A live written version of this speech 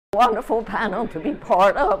Wonderful panel to be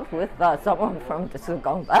part of with someone from the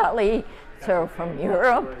Silicon Valley, Sarah from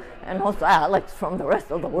Europe, and also Alex from the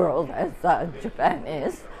rest of the world, as Japan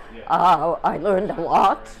is. I learned a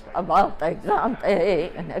lot about the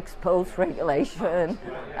ex-ante and ex-post regulation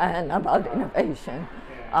and about innovation.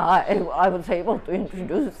 I was able to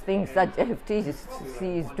introduce things that the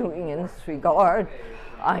FTC is doing in this regard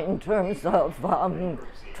in terms of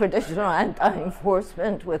traditional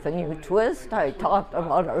anti-enforcement with a new twist. I talked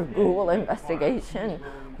about our Google investigation,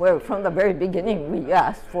 where from the very beginning we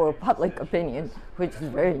asked for public opinion, which is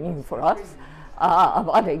very new for us.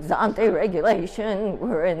 About ex-ante regulation,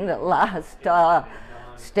 we're in the last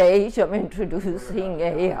stage of introducing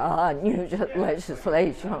a new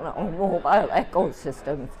legislation on mobile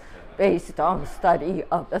ecosystems based on study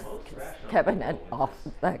of the Cabinet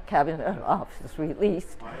Office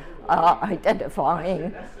released,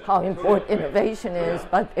 identifying how important innovation is,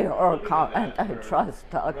 but there are antitrust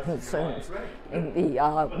concerns in the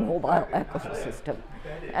mobile ecosystem.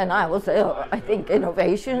 And I think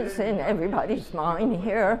innovations in everybody's mind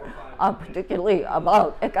here, particularly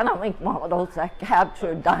about economic models that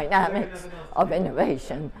capture dynamics of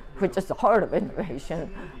innovation, which is the heart of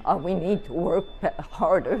innovation. We need to work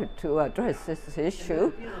harder to address this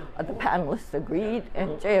issue. The panelists agreed,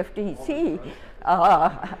 and JFDC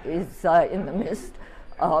is in the midst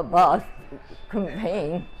of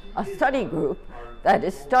convening a study group that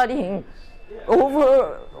is studying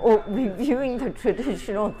reviewing the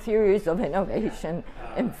traditional theories of innovation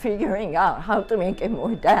and figuring out how to make it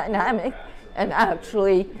more dynamic and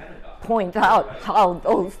actually point out how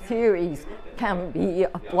those theories can be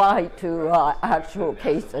applied to actual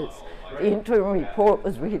cases. The interim report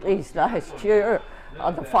was released last year.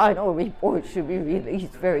 The final report should be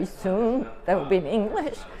released very soon. That will be in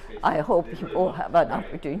English. I hope people have an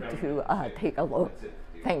opportunity to take a look.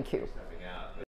 Thank you.